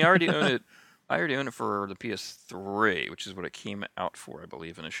 Yeah. I mean, I already own it. I already own it for the PS3, which is what it came out for, I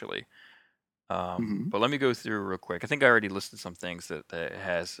believe, initially. But let me go through real quick. I think I already listed some things that it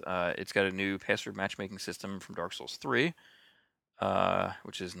has. It's got a new password matchmaking system from Dark Souls 3,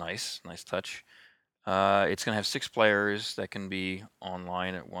 which is nice. Nice touch. It's going to have 6 players that can be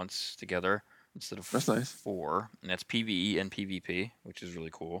online at once together instead of 4. And that's PvE and PvP, which is really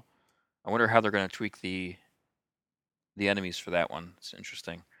cool. I wonder how they're going to tweak the enemies for that one. It's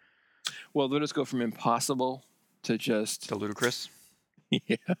interesting. Well, they'll just go from impossible to ludicrous.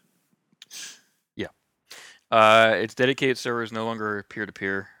 Yeah. Yeah. It's dedicated servers, no longer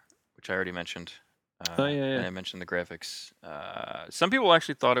peer-to-peer, which I already mentioned. And I mentioned the graphics. Some people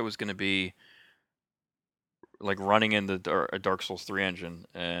actually thought it was going to be like running in the Dark Souls 3 engine,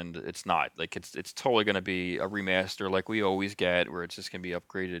 and it's not. Like it's totally going to be a remaster like we always get, where it's just going to be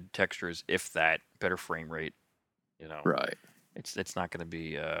upgraded textures, if that, better frame rate. Right. It's not going to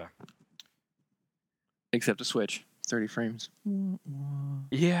be except the Switch, 30 frames.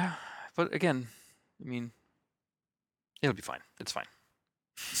 Yeah, but again, I mean, it'll be fine. It's fine.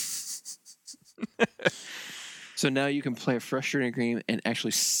 So now you can play a frustrating game and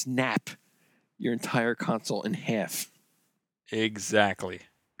actually snap your entire console in half. Exactly.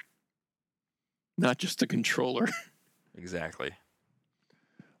 Not just the controller. Exactly.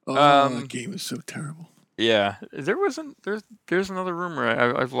 The game is so terrible. Yeah, there's another rumor.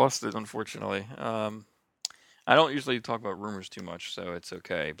 I've lost it, unfortunately. I don't usually talk about rumors too much, so it's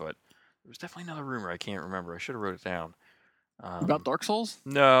okay. But there's definitely another rumor. I can't remember. I should have wrote it down. About Dark Souls?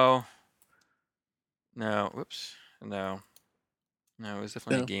 No. Whoops. No. It was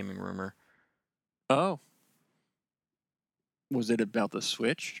definitely a gaming rumor. Oh. Was it about the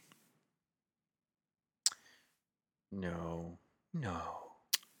Switch? No.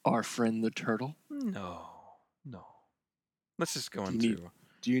 Our friend the turtle? No. Let's just go into...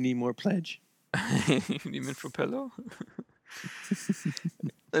 Do you need more pledge? You need me for pillow?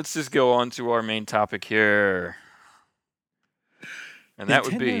 Let's just go on to our main topic here. And that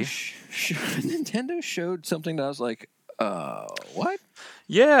would be... Nintendo showed something that I was like, what?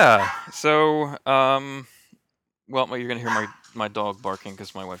 Yeah. So, well, you're going to hear my dog barking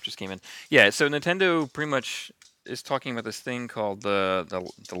because my wife just came in. Yeah, so Nintendo pretty much is talking about this thing called the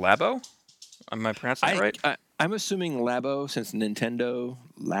Labo. Am I pronouncing it right? I'm assuming Labo, since Nintendo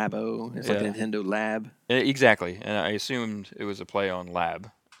Labo is like Nintendo Lab. Exactly, and I assumed it was a play on Lab.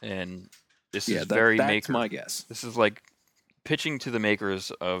 And this is very maker. That's my guess. This is like pitching to the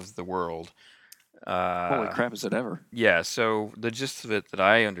makers of the world. Holy crap, is it ever? Yeah, so the gist of it that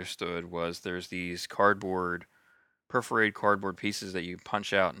I understood was there's these perforated cardboard pieces that you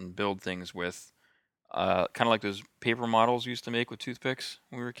punch out and build things with. kind of like those paper models we used to make with toothpicks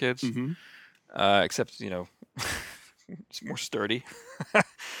when we were kids. Mm-hmm. Except it's more sturdy,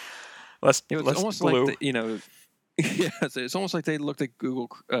 less almost glue. like yeah, it's almost like they looked at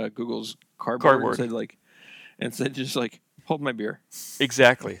Google's cardboard and said just like, hold my beer.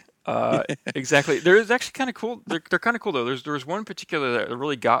 Exactly. Exactly. There is actually kind of cool. They're kind of cool though. There was one particular that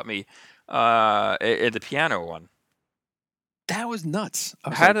really got me. The piano one. That was nuts.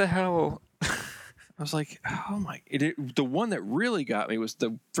 How the hell? I was like, oh my! The one that really got me was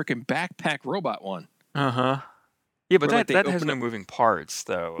the freaking backpack robot one. Yeah, but that has no moving parts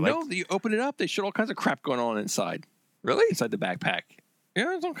though. No, you open it up, they showed all kinds of crap going on inside. Really? Inside the backpack. Yeah,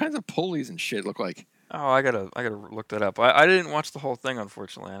 there's all kinds of pulleys and shit. Look like. Oh, I gotta look that up. I didn't watch the whole thing,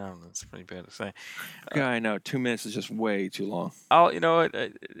 unfortunately. I know it's pretty bad to say. Yeah, I know. 2 minutes is just way too long.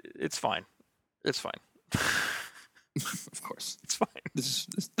 It's fine. It's fine. Of course, it's fine. This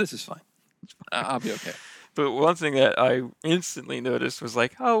is fine. I'll be okay. But one thing that I instantly noticed was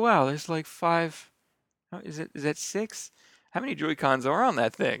like, oh wow, there's like 5. Is that 6? How many Joy-Cons are on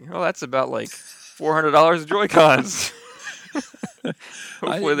that thing? Well, that's about like $400 of Joy-Cons.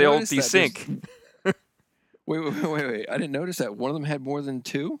 Hopefully they all desync. Wait! I didn't notice that one of them had more than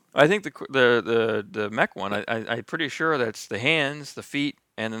 2. I think the mech one. I'm pretty sure that's the hands, the feet,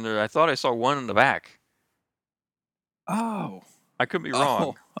 and then I thought I saw one in the back. Oh, I could be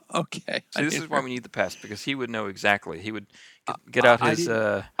wrong. Okay. See, this is why we need the pest, because he would know exactly. He would get out his.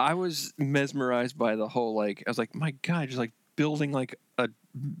 I was mesmerized by the whole I was like, my God, just like building like a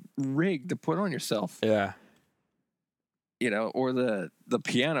rig to put on yourself. Yeah. Or the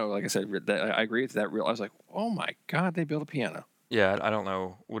piano. Like I said, I agree with that. I was like, oh my God, they built a piano. Yeah, I don't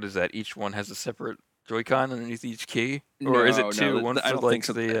know. What is that? Each one has a separate Joy-Con underneath each key, or is it 2? One for I don't think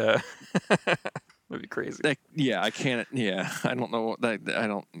so. That'd be crazy. I can't. Yeah, I don't know that. I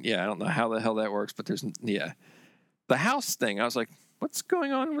don't know how the hell that works. But there's the house thing. I was like, what's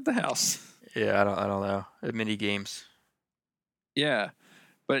going on with the house? Yeah, I don't know. Mini games. Yeah,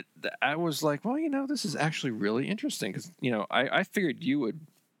 but I was like, well, this is actually really interesting because I figured you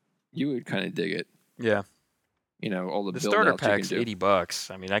would kind of dig it. Yeah. All the starter pack's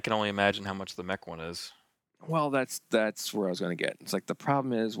 $80. I mean, I can only imagine how much the mech one is. Well, that's where I was going to get. It's like the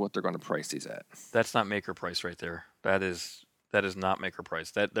problem is what they're going to price these at. That's not maker price right there. That is not maker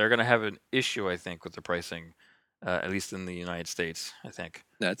price. That they're going to have an issue, I think, with the pricing, at least in the United States. I think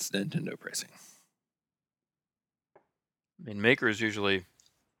that's Nintendo pricing. I mean, makers usually.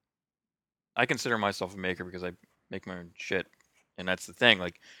 I consider myself a maker because I make my own shit, and that's the thing.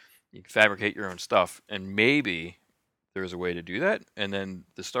 Like, you can fabricate your own stuff, and maybe there's a way to do that. And then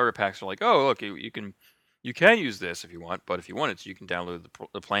the starter packs are like, oh, look, you can use this if you want, but if you wanted to, you can download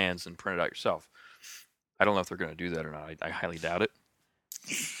the plans and print it out yourself. I don't know if they're going to do that or not. I highly doubt it.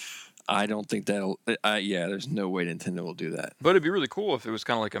 I don't think that'll. There's no way Nintendo will do that. But it'd be really cool if it was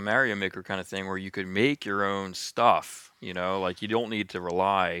kind of like a Mario Maker kind of thing where you could make your own stuff. Like you don't need to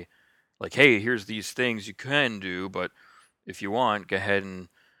rely, like, hey, here's these things you can do, but if you want, go ahead and,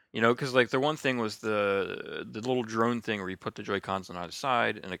 because like the one thing was the little drone thing where you put the Joy-Cons on either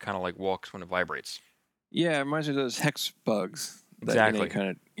side and it kind of like walks when it vibrates. Yeah, it reminds me of those hex bugs. Exactly. Kind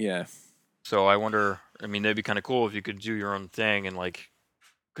of, yeah. So I wonder, I mean, that'd be kind of cool if you could do your own thing and like,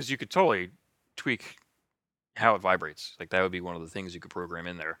 because you could totally tweak how it vibrates. Like that would be one of the things you could program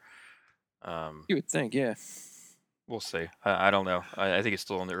in there. You would think, yeah. We'll see. I don't know. I think it's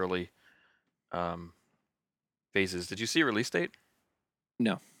still in the early phases. Did you see a release date?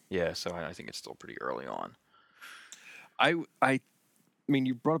 No. Yeah, so I think it's still pretty early on. I mean,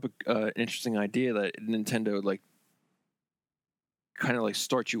 you brought up an interesting idea that Nintendo like kind of like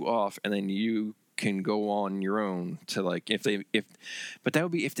starts you off, and then you can go on your own to like but that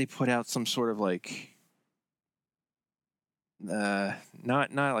would be if they put out some sort of like not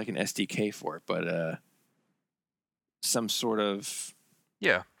like an SDK for it, but some sort of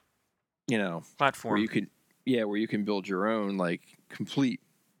platform where you can build your own like complete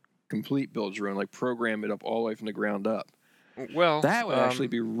build your own, like program it up all the way from the ground up. Well, that would actually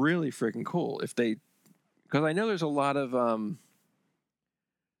be really freaking cool if they, because I know there's a lot of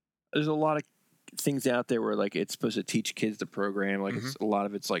things out there where like it's supposed to teach kids to program, like it's a lot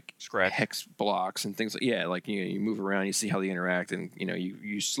of it's like Scratch. hex blocks and things like like you move around, you see how they interact, and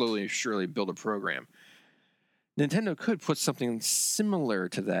you slowly and surely build a program. Nintendo could put something similar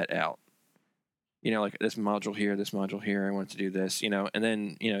to that out. Like this module here, I want to do this, and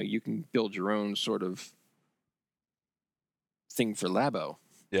then, you can build your own sort of thing for Labo.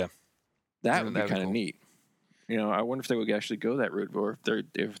 Yeah. That would be kind of neat. I wonder if they would actually go that route, or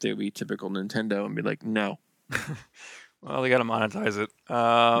if they would be typical Nintendo and be like, no. Well, they got to monetize it.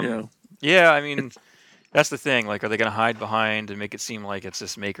 Yeah, I mean, That's the thing. Like, are they going to hide behind and make it seem like it's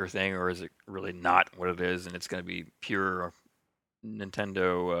this maker thing, or is it really not what it is, and it's going to be pure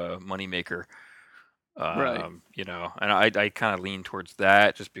Nintendo moneymaker? Right. You know, and I kind of lean towards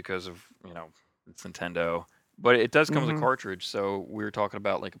that just because of, you know, it's Nintendo. But it does come with a cartridge, so we were talking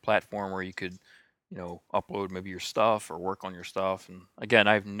about like a platform where you could, you know, upload maybe your stuff or work on your stuff. And again,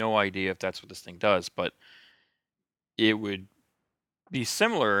 I have no idea if that's what this thing does, but it would be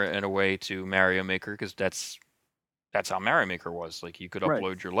similar in a way to Mario Maker because that's how Mario Maker was. Like, you could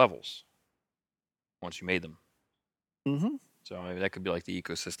upload your levels once you made them. Mm-hmm. So maybe that could be like the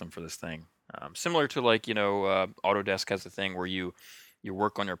ecosystem for this thing. Similar to, like, you know, Autodesk has the thing where you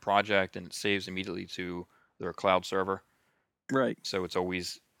work on your project and it saves immediately to their cloud server. Right. So it's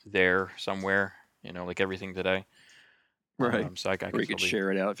always there somewhere, you know, like everything today. Right. So I could or you could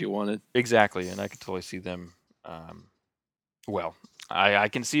share it out if you wanted. Exactly, and I could totally see them. Well, I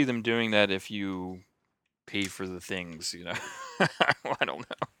can see them doing that if you pay for the things, you know. Well, I don't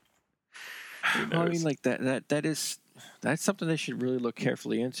know. Who knows? Well, I mean, like that's something they should really look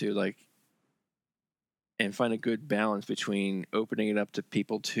carefully into, like, and find a good balance between opening it up to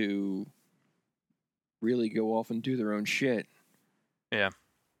people to really go off and do their own shit. Yeah.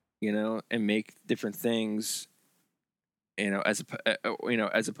 You know, and make different things. You know, as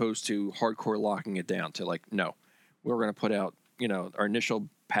opposed to hardcore locking it down to, like, no, we're going to put out, you know, our initial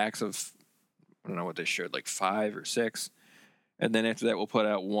packs of, I don't know what they showed, like 5 or 6, and then after that we'll put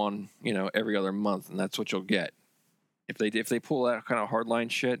out one, you know, every other month, and that's what you'll get. If they pull that kind of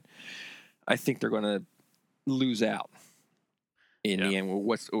hardline shit, I think they're going to lose out in the end.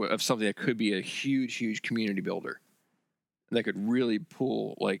 Of something that could be a huge community builder that could really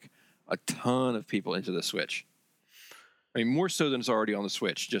pull like a ton of people into the Switch. I mean, more so than it's already on the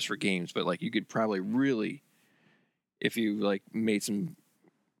Switch just for games, but like you could probably really, if you like made some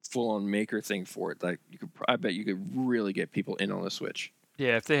full-on maker thing for it, like I bet you could really get people in on the Switch.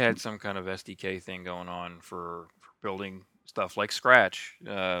 Yeah, if they had some kind of SDK thing going on for building stuff like Scratch,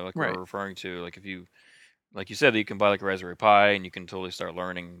 like we were referring to, like if you, like you said, you can buy like a Raspberry Pi and you can totally start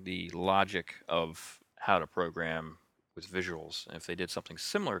learning the logic of how to program with visuals. And if they did something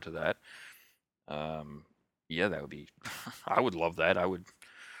similar to that, yeah, that would be. I would love that. I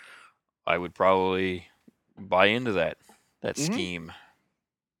would probably buy into that scheme.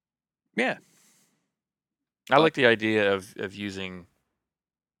 Yeah, I like the idea of using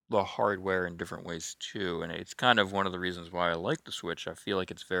the hardware in different ways too, and it's kind of one of the reasons why I like the Switch. I feel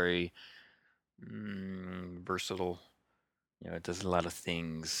like it's very versatile. You know, it does a lot of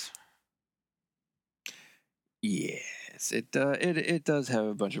things. Yes, it does have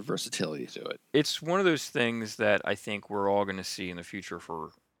a bunch of versatility to it. It's one of those things that I think we're all going to see in the future for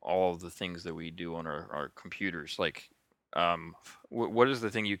all of the things that we do on our computers. Like, what is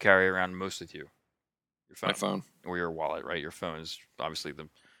the thing you carry around most with you? Your phone. My phone. Or your wallet, right? Your phone is obviously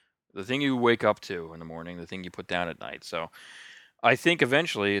the thing you wake up to in the morning, the thing you put down at night. So I think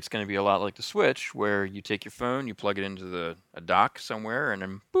eventually it's going to be a lot like the Switch, where you take your phone, you plug it into a dock somewhere, and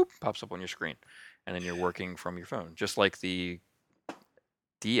then boop, pops up on your screen, and then you're working from your phone, just like the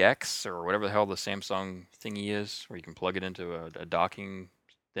DX or whatever the hell the Samsung thingy is, where you can plug it into a docking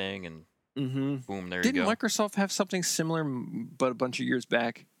thing, and boom, there you go. Didn't Microsoft have something similar, but a bunch of years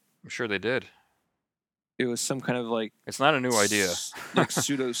back? I'm sure they did. It was some kind of like, it's not a new idea, like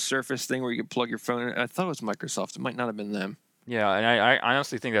pseudo Surface thing where you could plug your phone in. I thought it was Microsoft. It might not have been them. Yeah, and I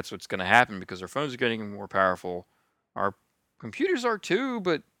honestly think that's what's going to happen because our phones are getting more powerful. Our computers are too,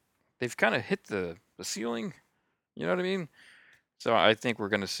 but they've kind of hit the ceiling. You know what I mean? So I think we're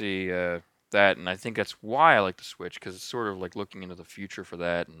going to see that, and I think that's why I like the Switch, because it's sort of like looking into the future for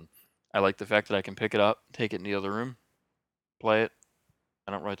that. And I like the fact that I can pick it up, take it in the other room, play it.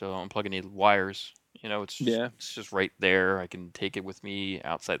 I don't have to unplug any wires. You know, it's just right there. I can take it with me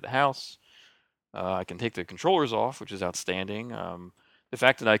outside the house. I can take the controllers off, which is outstanding. The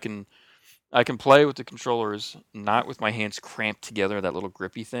fact that I can play with the controllers, not with my hands cramped together, that little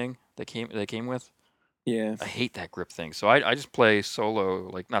grippy thing that came with. Yeah, I hate that grip thing. So I just play solo,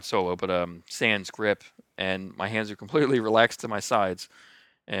 like not solo, but sans grip, and my hands are completely relaxed to my sides.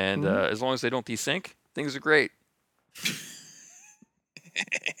 And as long as they don't desync, things are great.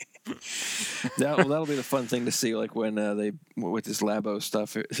 That'll be the fun thing to see, like when they with this Labo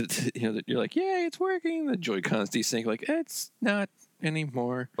stuff. You know, you're like, yay, it's working. The Joy-Cons desync, like it's not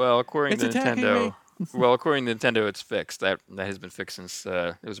anymore. Well, according to Nintendo, it's fixed. That has been fixed since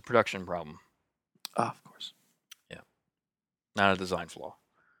it was a production problem. Of course. Yeah, not a design flaw.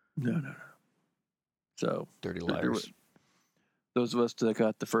 No. So dirty liars. Those of us that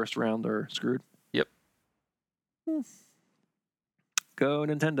got the first round are screwed. Yep. Go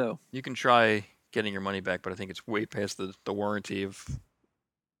Nintendo. You can try getting your money back, but I think it's way past the warranty of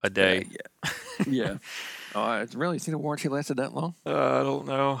a day. Yeah. Oh, I really think the warranty lasted that long? I don't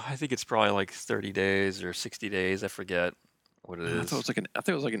know. I think it's probably like 30 days or 60 days. I forget what it is. I thought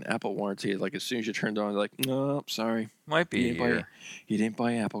it was like an Apple warranty. Like as soon as you turned on, like, no, sorry. Might be. You didn't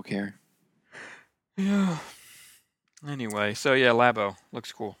buy Apple Care. Yeah. Anyway, so yeah, Labo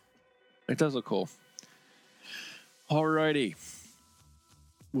looks cool. It does look cool. Alrighty.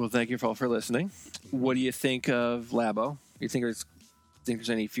 Well, thank you all for listening. What do you think of Labo? You think there's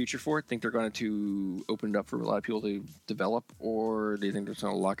any future for it? Think they're going to open it up for a lot of people to develop, or do you think they're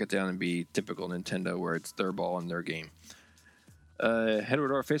going to lock it down and be typical Nintendo, where it's their ball and their game? Head over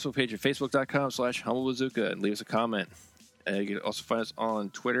to our Facebook page at facebook.com/HumbleBazooka and leave us a comment. You can also find us on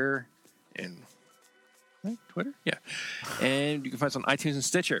Twitter and Twitter, yeah, and you can find us on iTunes and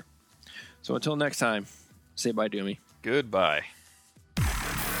Stitcher. So until next time, say bye, Doomy. Goodbye.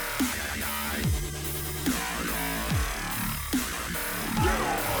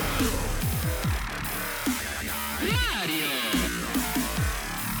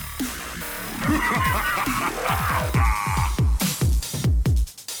 Ha ha ha ha!